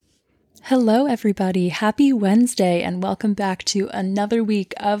Hello, everybody. Happy Wednesday, and welcome back to another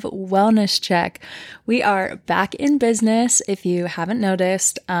week of Wellness Check. We are back in business. If you haven't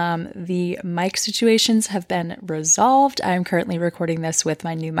noticed, the mic situations have been resolved. I am currently recording this with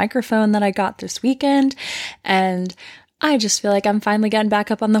my new microphone that I got this weekend, and I just feel like I'm finally getting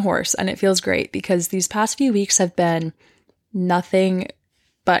back up on the horse, and it feels great because these past few weeks have been nothing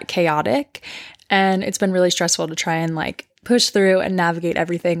but chaotic, and it's been really stressful to try and push through and navigate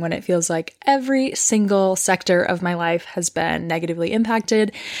everything when it feels like every single sector of my life has been negatively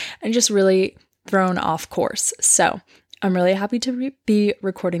impacted and just really thrown off course. So I'm really happy to be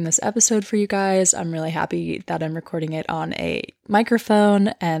recording this episode for you guys. I'm really happy that I'm recording it on a microphone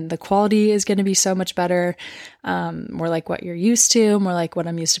and the quality is going to be so much better, more like what you're used to, more like what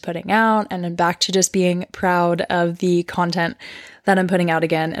I'm used to putting out. And I'm back to just being proud of the content that I'm putting out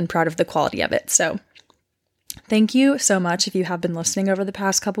again and proud of the quality of it. So thank you so much if you have been listening over the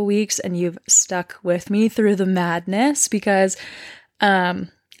past couple weeks and you've stuck with me through the madness because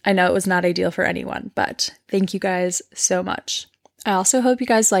I know it was not ideal for anyone, but thank you guys so much. I also hope you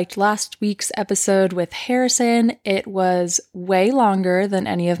guys liked last week's episode with Harrison. It was way longer than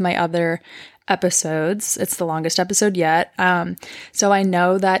any of my other episodes. It's the longest episode yet. So I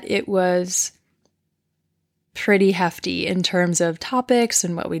know that it was pretty hefty in terms of topics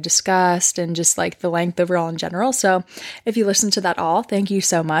and what we discussed and just the length overall in general. So if you listened to that all, thank you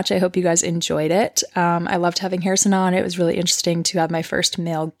so much. I hope you guys enjoyed it. I loved having Harrison on. It was really interesting to have my first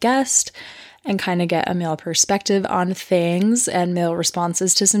male guest and kind of get a male perspective on things and male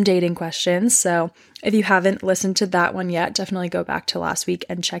responses to some dating questions. So if you haven't listened to that one yet, definitely go back to last week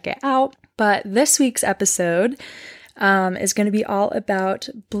and check it out. But this week's episode is going to be all about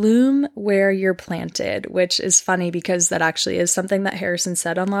bloom where you're planted, which is funny because that actually is something that Harrison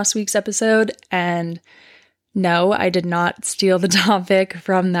said on last week's episode. And no, I did not steal the topic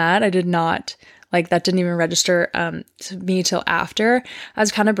from that. I did not, that didn't even register to me till after. I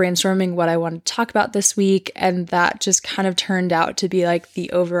was kind of brainstorming what I wanted to talk about this week, and that just kind of turned out to be the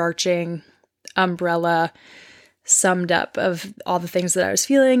overarching umbrella summed up of all the things that I was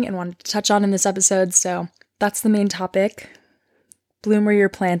feeling and wanted to touch on in this episode. So that's the main topic. Bloom where you're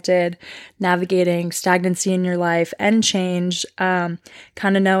planted, navigating stagnancy in your life and change, kind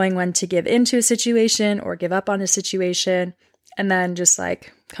of knowing when to give into a situation or give up on a situation, and then just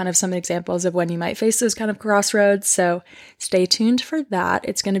kind of some examples of when you might face those kind of crossroads. So stay tuned for that.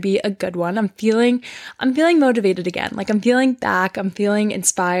 It's going to be a good one. I'm feeling motivated again. I'm feeling back. I'm feeling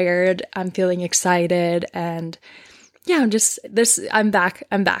inspired. I'm feeling excited. And yeah, I'm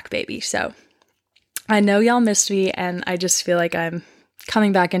back, baby. So I know y'all missed me, and I just feel like I'm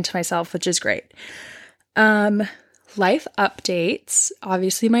coming back into myself, which is great. Life updates,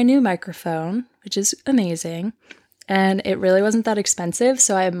 obviously my new microphone, which is amazing, and it really wasn't that expensive,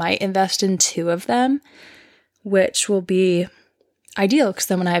 so I might invest in 2 of them, which will be ideal, because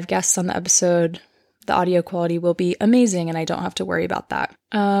then when I have guests on the episode, the audio quality will be amazing, and I don't have to worry about that.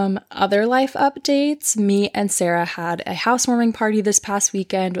 Other life updates, me and Sarah had a housewarming party this past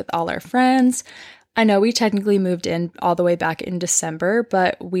weekend with all our friends. I know we technically moved in all the way back in December,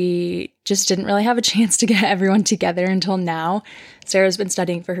 but we just didn't really have a chance to get everyone together until now. Sarah's been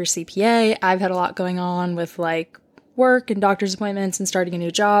studying for her CPA. I've had a lot going on with work and doctor's appointments and starting a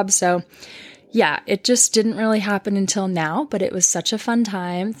new job. So yeah, it just didn't really happen until now, but it was such a fun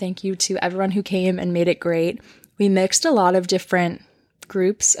time. Thank you to everyone who came and made it great. We mixed a lot of different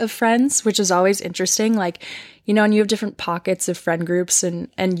groups of friends, which is always interesting. And you have different pockets of friend groups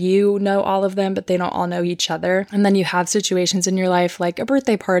and you know all of them, but they don't all know each other. And then you have situations in your life, like a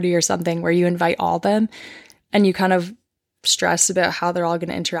birthday party or something, where you invite all of them and you kind of stress about how they're all going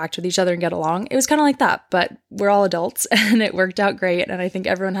to interact with each other and get along. It was kind of like that, but we're all adults and it worked out great. And I think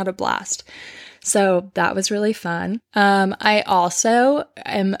everyone had a blast. So that was really fun. I also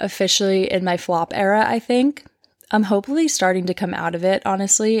am officially in my flop era, I think. I'm hopefully starting to come out of it,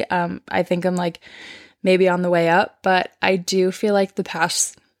 honestly. I think I'm maybe on the way up, but I do feel like the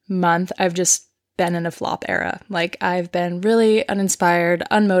past month I've just been in a flop era. I've been really uninspired,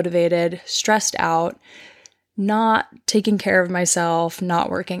 unmotivated, stressed out, not taking care of myself, not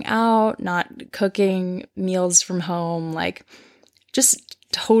working out, not cooking meals from home, just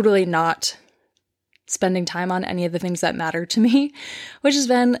totally not spending time on any of the things that matter to me, which has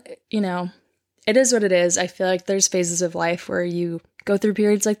been, it is what it is. I feel like there's phases of life where you go through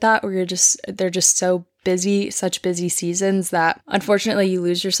periods like that where they're just so busy, such busy seasons that unfortunately you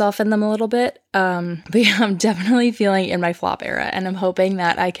lose yourself in them a little bit. But yeah, I'm definitely feeling in my flop era, and I'm hoping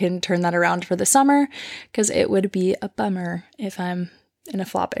that I can turn that around for the summer, because it would be a bummer if I'm in a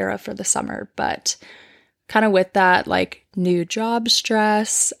flop era for the summer. But kind of with that, new job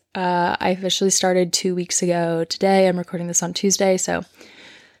stress I officially started 2 weeks ago today. I'm recording this on Tuesday. So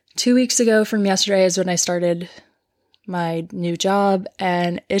 2 weeks ago from yesterday is when I started my new job.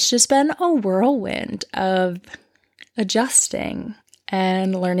 And it's just been a whirlwind of adjusting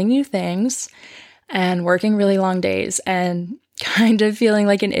and learning new things and working really long days and kind of feeling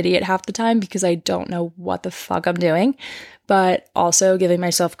like an idiot half the time because I don't know what the fuck I'm doing, but also giving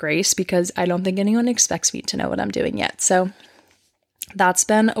myself grace because I don't think anyone expects me to know what I'm doing yet. So that's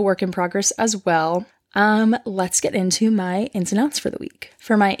been a work in progress as well. Let's get into my ins and outs for the week.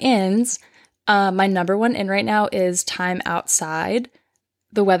 For my ins, my number one in right now is time outside.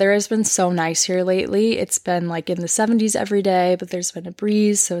 The weather has been so nice here lately. It's been like in the 70s every day, but there's been a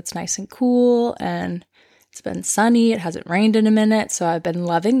breeze, so it's nice and cool, and it's been sunny. It hasn't rained in a minute, so I've been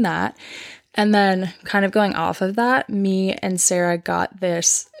loving that. And then kind of going off of that, me and Sarah got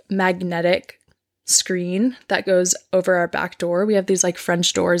this magnetic screen that goes over our back door. We have these like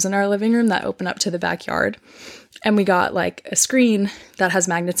French doors in our living room that open up to the backyard. And we got like a screen that has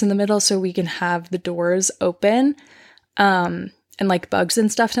magnets in the middle so we can have the doors open. And like bugs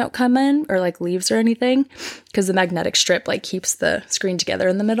and stuff don't come in or like leaves or anything because the magnetic strip like keeps the screen together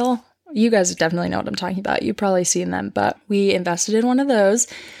in the middle. You guys definitely know what I'm talking about. You've probably seen them, but we invested in one of those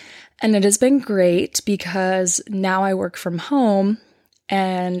and it has been great because now I work from home.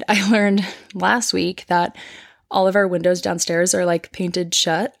 And I learned last week that all of our windows downstairs are like painted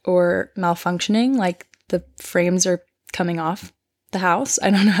shut or malfunctioning, like the frames are coming off the house. I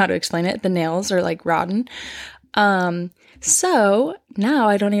don't know how to explain it. The nails are like rotten. So now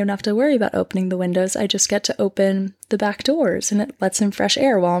I don't even have to worry about opening the windows. I just get to open the back doors and it lets in fresh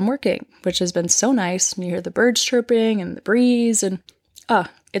air while I'm working, which has been so nice. You hear the birds chirping and the breeze and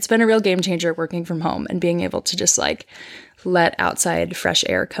it's been a real game changer working from home and being able to just like let outside fresh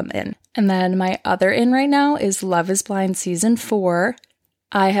air come in. And then my other in right now is Love is Blind season 4.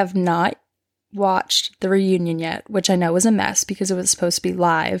 I have not watched the reunion yet, which I know was a mess because it was supposed to be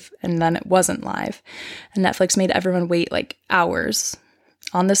live and then it wasn't live. And Netflix made everyone wait like hours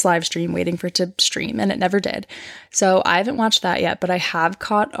on this live stream waiting for it to stream and it never did. So I haven't watched that yet, but I have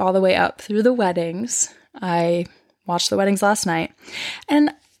caught all the way up through the weddings. I watched the weddings last night.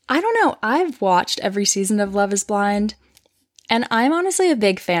 And I don't know, I've watched every season of Love is Blind and I'm honestly a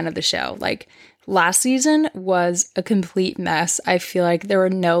big fan of the show. Like last season was a complete mess. I feel like there were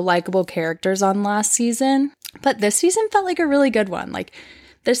no likable characters on last season, but this season felt like a really good one. Like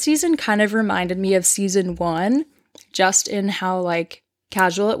this season kind of reminded me of season 1, just in how like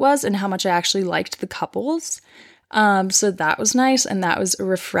casual it was and how much I actually liked the couples. So that was nice and that was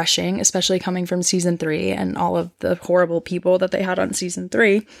refreshing, especially coming from season 3 and all of the horrible people that they had on season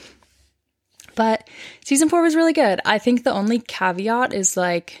 3. But season 4 was really good. I think the only caveat is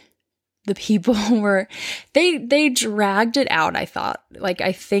like the people were, they dragged it out, I thought. Like,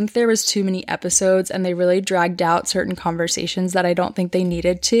 I think there was too many episodes and they really dragged out certain conversations that I don't think they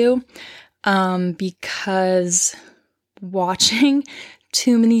needed to. Because watching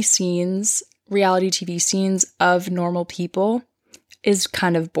too many scenes, reality TV scenes of normal people is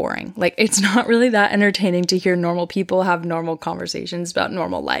kind of boring. Like, it's not really that entertaining to hear normal people have normal conversations about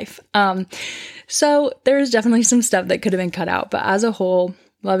normal life. So there's definitely some stuff that could have been cut out, but as a whole,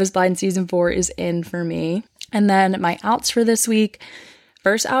 Love is Blind season 4 is in for me. And then my outs for this week,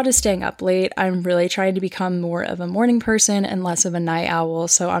 first out is staying up late. I'm really trying to become more of a morning person and less of a night owl.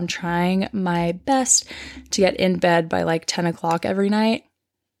 So I'm trying my best to get in bed by like 10 o'clock every night.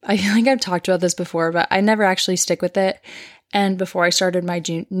 I feel like I've talked about this before, but I never actually stick with it. And before I started my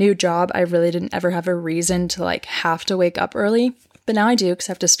new job, I really didn't ever have a reason to like have to wake up early. But now I do because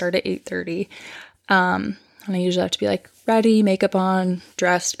I have to start at 8:30. And I usually have to be like ready, makeup on,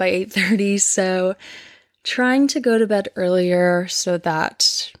 dressed by 8:30. So trying to go to bed earlier so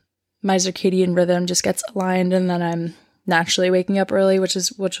that my circadian rhythm just gets aligned and then I'm naturally waking up early, which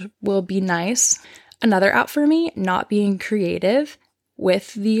will be nice. Another out for me, not being creative.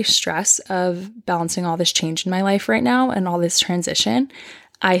 With the stress of balancing all this change in my life right now and all this transition,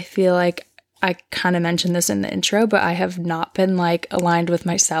 I feel like I kind of mentioned this in the intro, but I have not been like aligned with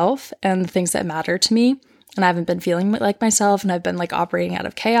myself and the things that matter to me. And I haven't been feeling like myself and I've been like operating out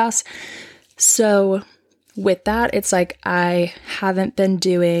of chaos. So with that, it's like I haven't been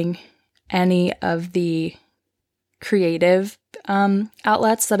doing any of the creative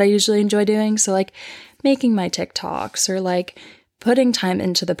outlets that I usually enjoy doing. So like making my TikToks or like putting time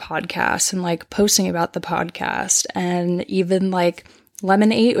into the podcast and like posting about the podcast. And even like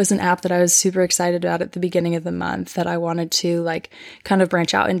Lemon8 was an app that I was super excited about at the beginning of the month that I wanted to like kind of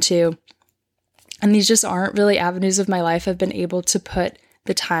branch out into. And these just aren't really avenues of my life I've been able to put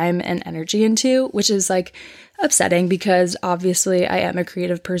the time and energy into, which is like upsetting because obviously I am a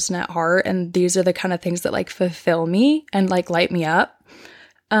creative person at heart, and these are the kind of things that like fulfill me and like light me up.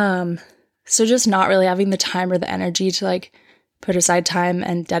 So just not really having the time or the energy to like put aside time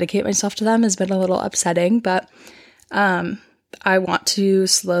and dedicate myself to them has been a little upsetting, but I want to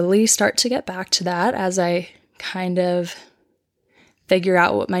slowly start to get back to that as I kind of figure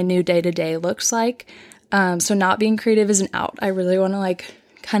out what my new day-to-day looks like. So not being creative is an out. I really want to like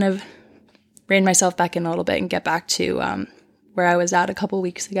kind of rein myself back in a little bit and get back to where I was at a couple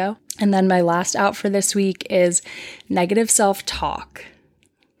weeks ago. And then my last out for this week is negative self-talk.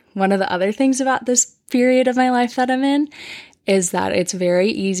 One of the other things about this period of my life that I'm in is that it's very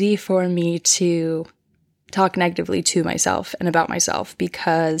easy for me to talk negatively to myself and about myself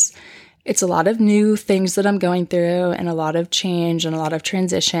because it's a lot of new things that I'm going through and a lot of change and a lot of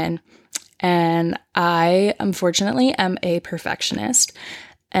transition. And I, unfortunately, am a perfectionist,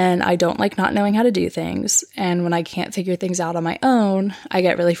 and I don't like not knowing how to do things. And when I can't figure things out on my own, I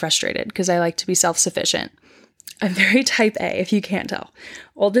get really frustrated because I like to be self-sufficient. I'm very type A, if you can't tell.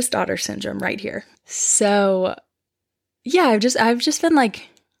 Oldest daughter syndrome right here. So yeah, I've just been like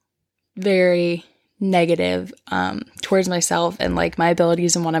very negative towards myself and like my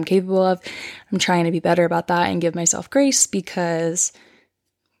abilities and what I'm capable of. I'm trying to be better about that and give myself grace because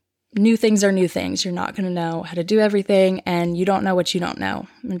new things are new things. You're not going to know how to do everything, and you don't know what you don't know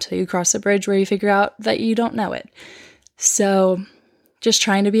until you cross a bridge where you figure out that you don't know it. So just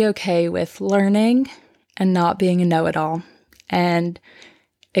trying to be okay with learning and not being a know-it-all and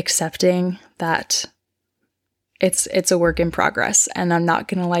accepting that it's a work in progress, and I'm not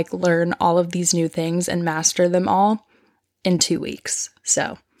going to like learn all of these new things and master them all in 2 weeks.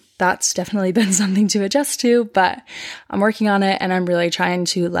 So that's definitely been something to adjust to, but I'm working on it, and I'm really trying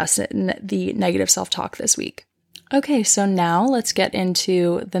to lessen the negative self-talk this week. Okay, so now let's get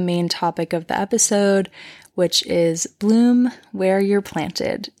into the main topic of the episode, which is bloom where you're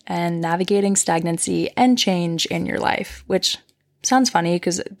planted and navigating stagnancy and change in your life, which sounds funny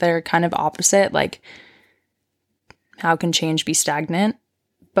because they're kind of opposite, like how can change be stagnant?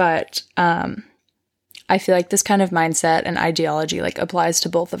 But I feel like this kind of mindset and ideology like applies to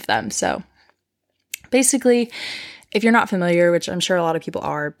both of them. So basically, if you're not familiar, which I'm sure a lot of people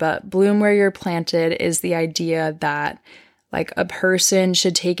are, but bloom where you're planted is the idea that like a person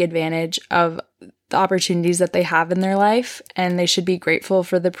should take advantage of the opportunities that they have in their life, and they should be grateful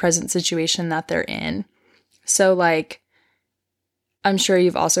for the present situation that they're in. So like, I'm sure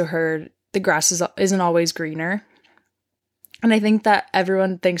you've also heard the grass isn't always greener. And I think that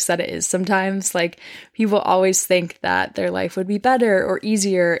everyone thinks that it is sometimes. Like, people always think that their life would be better or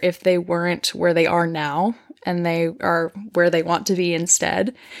easier if they weren't where they are now and they are where they want to be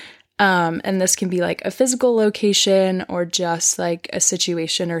instead. And this can be like a physical location or just like a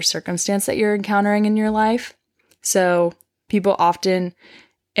situation or circumstance that you're encountering in your life. So people often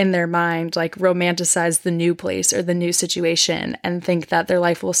in their mind like romanticize the new place or the new situation and think that their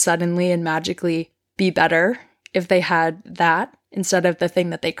life will suddenly and magically be better if they had that instead of the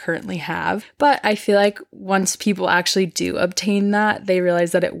thing that they currently have. But I feel like once people actually do obtain that, they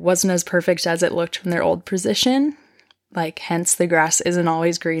realize that it wasn't as perfect as it looked from their old position. Like, hence the grass isn't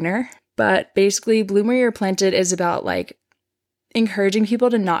always greener. But basically, bloom where you're planted is about like encouraging people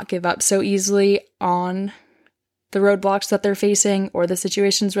to not give up so easily on the roadblocks that they're facing or the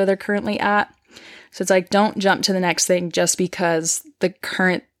situations where they're currently at. So it's like, don't jump to the next thing just because the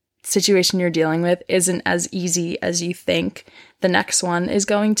current situation you're dealing with isn't as easy as you think the next one is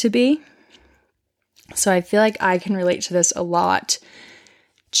going to be. So I feel like I can relate to this a lot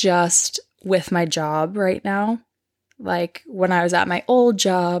just with my job right now. Like, when I was at my old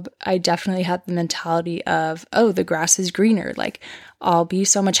job, I definitely had the mentality of, oh, the grass is greener. Like, I'll be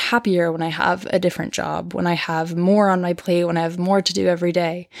so much happier when I have a different job, when I have more on my plate, when I have more to do every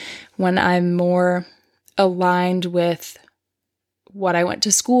day, when I'm more aligned with what I went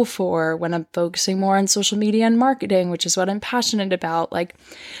to school for, when I'm focusing more on social media and marketing, which is what I'm passionate about. Like,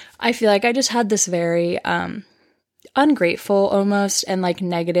 I feel like I just had this very ungrateful almost and like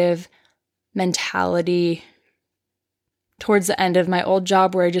negative mentality towards the end of my old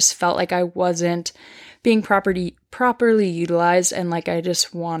job, where I just felt like I wasn't being properly utilized, and like I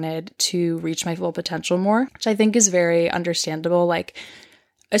just wanted to reach my full potential more, which I think is very understandable. Like,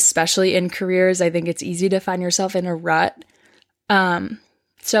 especially in careers, I think it's easy to find yourself in a rut.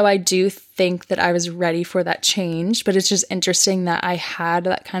 So I do think that I was ready for that change, but it's just interesting that I had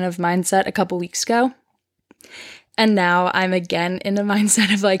that kind of mindset a couple weeks ago. And now I'm again in a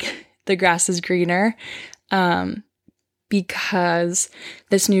mindset of like, the grass is greener. because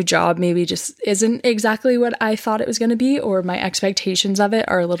this new job maybe just isn't exactly what I thought it was going to be, or my expectations of it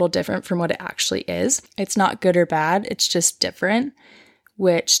are a little different from what it actually is. It's not good or bad, it's just different,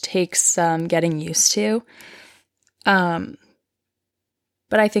 which takes some getting used to.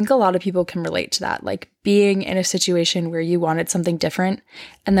 But I think a lot of people can relate to that, like being in a situation where you wanted something different,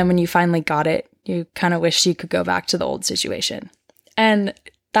 and then when you finally got it, you kind of wish you could go back to the old situation. And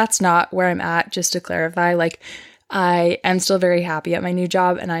that's not where I'm at, just to clarify. Like, I am still very happy at my new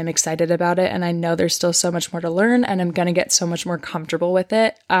job and I'm excited about it. And I know there's still so much more to learn and I'm going to get so much more comfortable with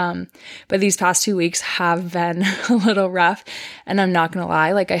it. But these past 2 weeks have been a little rough, and I'm not going to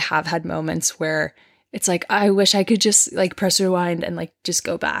lie. Like, I have had moments where it's like, I wish I could just like press rewind and like just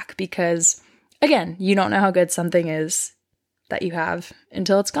go back, because again, you don't know how good something is that you have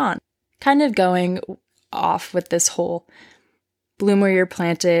until it's gone. Kind of going off with this whole bloom where you're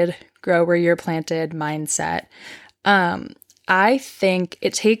planted, grow where you're planted mindset. I think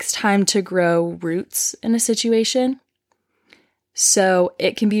it takes time to grow roots in a situation. So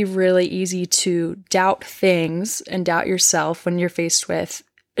it can be really easy to doubt things and doubt yourself when you're faced with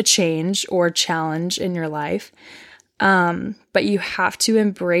a change or challenge in your life. But you have to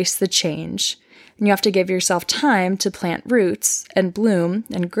embrace the change, and you have to give yourself time to plant roots and bloom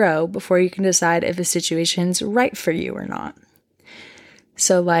and grow before you can decide if a situation's right for you or not.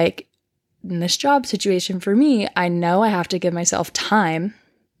 So like in this job situation for me, I know I have to give myself time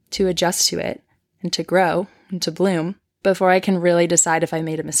to adjust to it and to grow and to bloom before I can really decide if I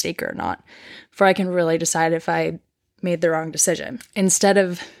made a mistake or not, before I can really decide if I made the wrong decision. Instead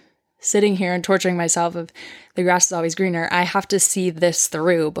of sitting here and torturing myself of the grass is always greener, I have to see this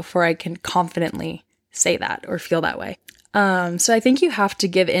through before I can confidently say that or feel that way. So I think you have to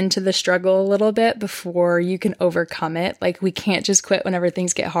give in to the struggle a little bit before you can overcome it. Like, we can't just quit whenever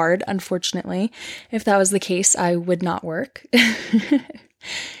things get hard, unfortunately. If that was the case, I would not work.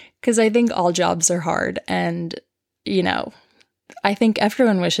 Because I think all jobs are hard. And, you know, I think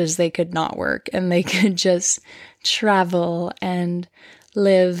everyone wishes they could not work and they could just travel and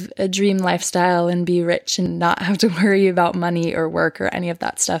live a dream lifestyle and be rich and not have to worry about money or work or any of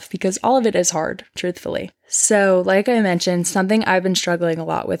that stuff, because all of it is hard, truthfully. So like I mentioned, something I've been struggling a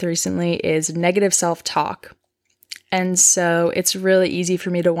lot with recently is negative self-talk. And so it's really easy for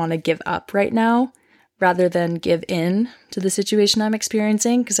me to want to give up right now rather than give in to the situation I'm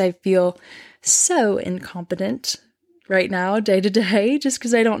experiencing, because I feel so incompetent right now, day to day, just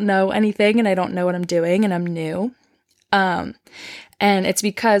because I don't know anything and I don't know what I'm doing and I'm new. And it's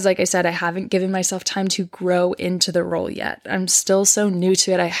because, like I said, I haven't given myself time to grow into the role yet. I'm still so new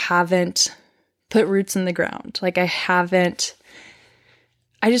to it. I haven't put roots in the ground. Like, I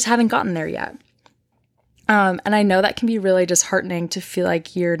just haven't gotten there yet. And I know that can be really disheartening to feel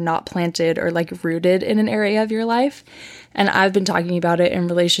like you're not planted or like rooted in an area of your life. And I've been talking about it in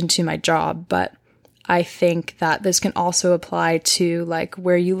relation to my job, but I think that this can also apply to like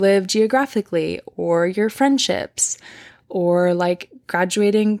where you live geographically, or your friendships, or like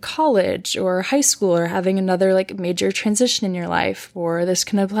graduating college or high school, or having another like major transition in your life, or this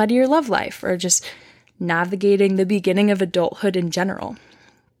can apply to your love life, or just navigating the beginning of adulthood in general.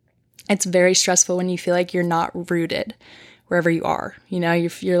 It's very stressful when you feel like you're not rooted wherever you are. You know,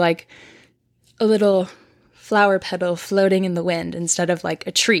 you're like a little flower petal floating in the wind instead of like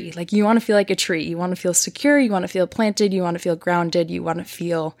a tree. Like, you want to feel like a tree. You want to feel secure. You want to feel planted. You want to feel grounded. You want to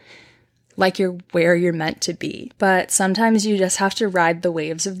feel like you're where you're meant to be. But sometimes you just have to ride the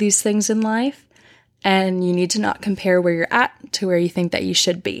waves of these things in life, and you need to not compare where you're at to where you think that you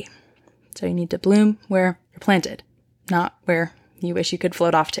should be. So you need to bloom where you're planted, not where you wish you could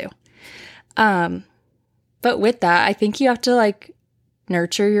float off to. But with that, I think you have to like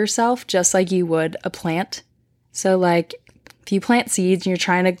nurture yourself just like you would a plant. So like if you plant seeds and you're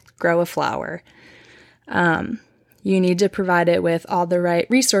trying to grow a flower, you need to provide it with all the right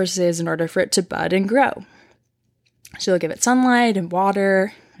resources in order for it to bud and grow. So you'll give it sunlight and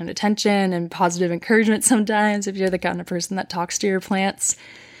water and attention and positive encouragement sometimes if you're the kind of person that talks to your plants.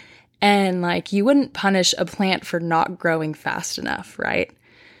 And like, you wouldn't punish a plant for not growing fast enough, right?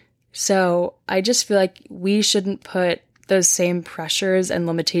 So I just feel like we shouldn't put those same pressures and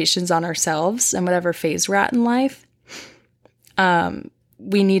limitations on ourselves and whatever phase we're at in life.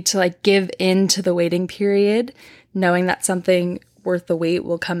 We need to like give in to the waiting period, knowing that something worth the wait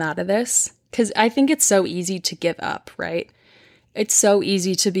will come out of this. Because I think it's so easy to give up, right? It's so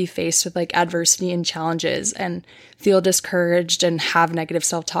easy to be faced with like adversity and challenges and feel discouraged and have negative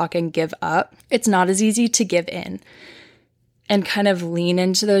self-talk and give up. It's not as easy to give in and kind of lean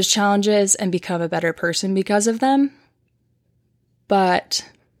into those challenges and become a better person because of them. But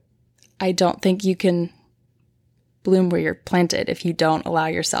I don't think you can bloom where you're planted if you don't allow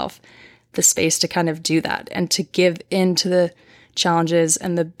yourself the space to kind of do that and to give in to the challenges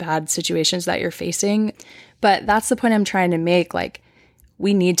and the bad situations that you're facing. But that's the point I'm trying to make. Like,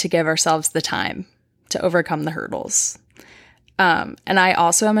 we need to give ourselves the time to overcome the hurdles. And I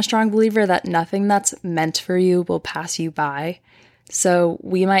also am a strong believer that nothing that's meant for you will pass you by. So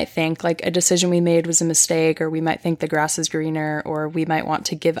we might think like a decision we made was a mistake, or we might think the grass is greener, or we might want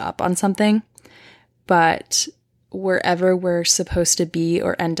to give up on something. But wherever we're supposed to be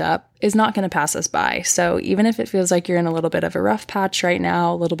or end up is not going to pass us by. So even if it feels like you're in a little bit of a rough patch right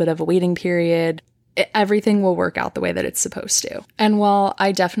now, a little bit of a waiting period, everything will work out the way that it's supposed to. And while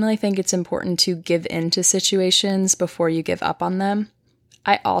I definitely think it's important to give in to situations before you give up on them,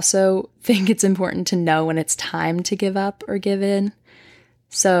 I also think it's important to know when it's time to give up or give in.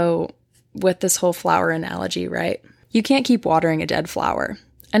 So with this whole flower analogy, right? You can't keep watering a dead flower.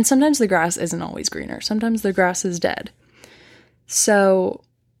 And sometimes the grass isn't always greener. Sometimes the grass is dead. So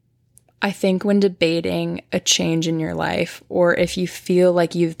I think when debating a change in your life, or if you feel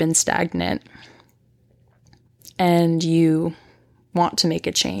like you've been stagnant and you want to make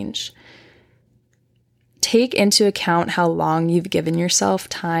a change, take into account how long you've given yourself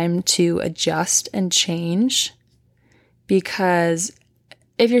time to adjust and change. Because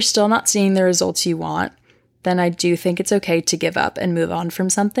if you're still not seeing the results you want, then I do think it's okay to give up and move on from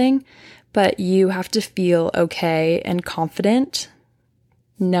something. But you have to feel okay and confident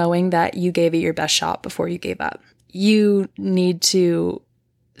knowing that you gave it your best shot before you gave up. You need to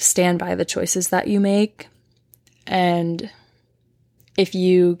stand by the choices that you make. And if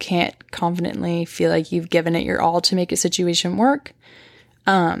you can't confidently feel like you've given it your all to make a situation work,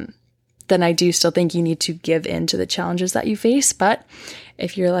 then I do still think you need to give in to the challenges that you face. But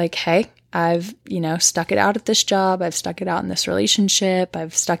if you're like, hey, I've, stuck it out at this job, I've stuck it out in this relationship,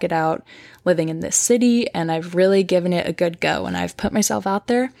 I've stuck it out living in this city, and I've really given it a good go, and I've put myself out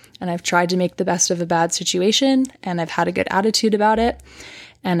there, and I've tried to make the best of a bad situation, and I've had a good attitude about it,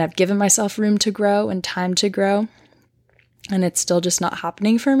 and I've given myself room to grow and time to grow, and it's still just not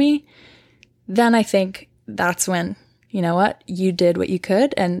happening for me, then I think that's when, you know what, you did what you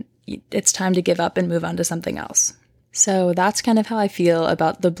could, and it's time to give up and move on to something else. So that's kind of how I feel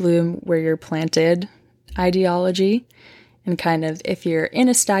about the bloom where you're planted ideology. And kind of if you're in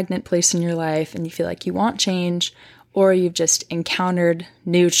a stagnant place in your life and you feel like you want change, or you've just encountered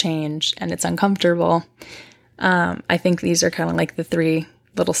new change and it's uncomfortable, I think these are kind of like the 3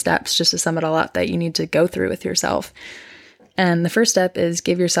 little steps, just to sum it all up, that you need to go through with yourself. And the first step is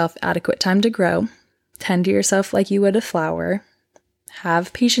give yourself adequate time to grow, tend to yourself like you would a flower,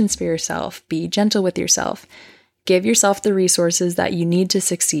 have patience for yourself, be gentle with yourself, give yourself the resources that you need to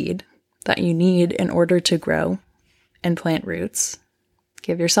succeed, that you need in order to grow and plant roots.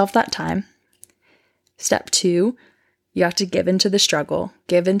 Give yourself that time. Step 2, you have to give into the struggle,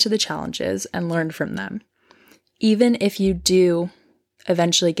 give into the challenges, and learn from them. Even if you do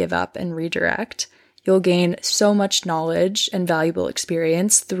eventually give up and redirect, you'll gain so much knowledge and valuable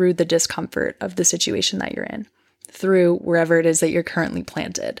experience through the discomfort of the situation that you're in, through wherever it is that you're currently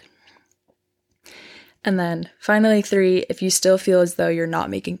planted. And then finally 3, if you still feel as though you're not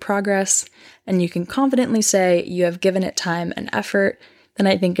making progress and you can confidently say you have given it time and effort, then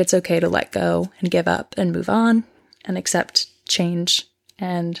I think it's okay to let go and give up and move on and accept change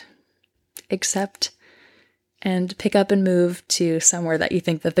and accept and pick up and move to somewhere that you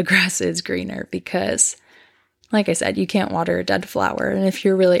think that the grass is greener. Because like I said, you can't water a dead flower. And if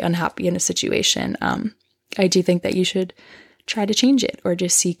you're really unhappy in a situation, I do think that you should try to change it or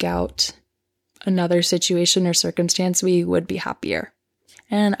just seek out another situation or circumstance where you would be happier.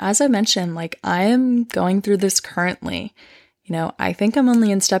 And as I mentioned, I am going through this currently. I think I'm only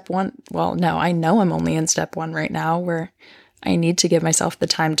in step 1. Well, no, I know I'm only in step 1 right now, where I need to give myself the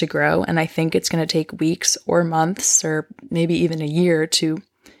time to grow. And I think it's going to take weeks or months or maybe even a year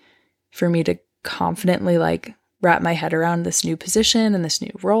for me to confidently wrap my head around this new position and this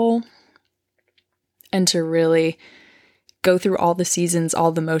new role, and to really go through all the seasons,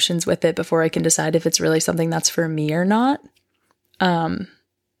 all the motions with it before I can decide if it's really something that's for me or not.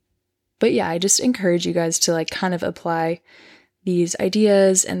 But yeah, I just encourage you guys to kind of apply these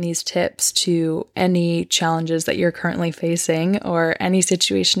ideas and these tips to any challenges that you're currently facing, or any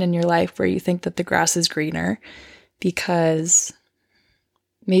situation in your life where you think that the grass is greener, because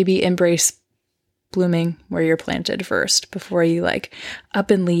maybe embrace blooming where you're planted first before you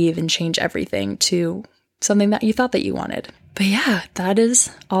up and leave and change everything to something that you thought that you wanted. But yeah, that is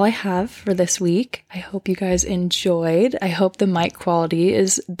all I have for this week. I hope you guys enjoyed. I hope the mic quality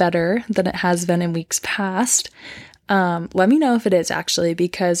is better than it has been in weeks past. Let me know if it is actually,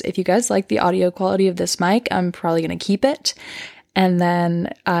 because if you guys like the audio quality of this mic, I'm probably going to keep it. And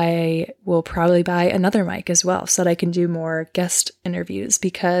then I will probably buy another mic as well so that I can do more guest interviews,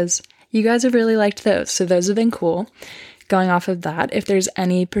 because you guys have really liked those. So those have been cool. Going off of that, if there's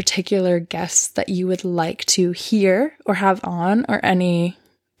any particular guests that you would like to hear or have on, or any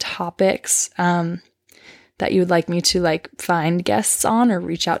topics that you would like me to find guests on or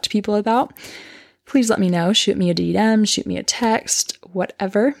reach out to people about, please let me know. Shoot me a DM, shoot me a text,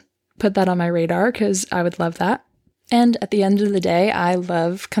 whatever. Put that on my radar, because I would love that. And at the end of the day, I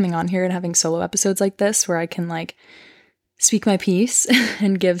love coming on here and having solo episodes like this where I can speak my piece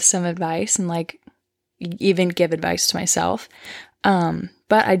and give some advice, and even give advice to myself. But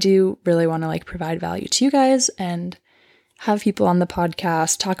I do really want to provide value to you guys and have people on the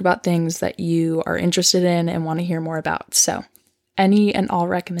podcast talk about things that you are interested in and want to hear more about. So any and all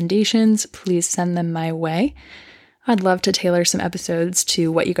recommendations, please send them my way. I'd love to tailor some episodes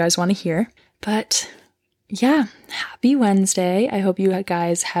to what you guys want to hear. But yeah, happy Wednesday. I hope you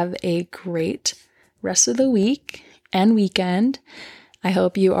guys have a great rest of the week and weekend. I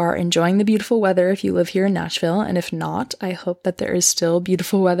hope you are enjoying the beautiful weather if you live here in Nashville. And if not, I hope that there is still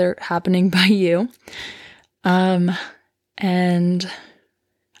beautiful weather happening by you. And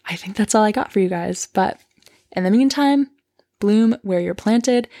I think that's all I got for you guys. But in the meantime, bloom where you're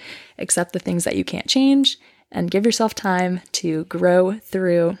planted, accept the things that you can't change, and give yourself time to grow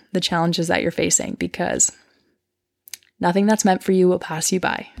through the challenges that you're facing, because nothing that's meant for you will pass you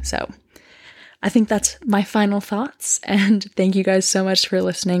by. So I think that's my final thoughts, and thank you guys so much for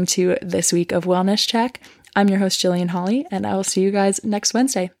listening to this week of Wellness Check. I'm your host, Jillian Hawley, and I will see you guys next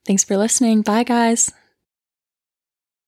Wednesday. Thanks for listening. Bye, guys.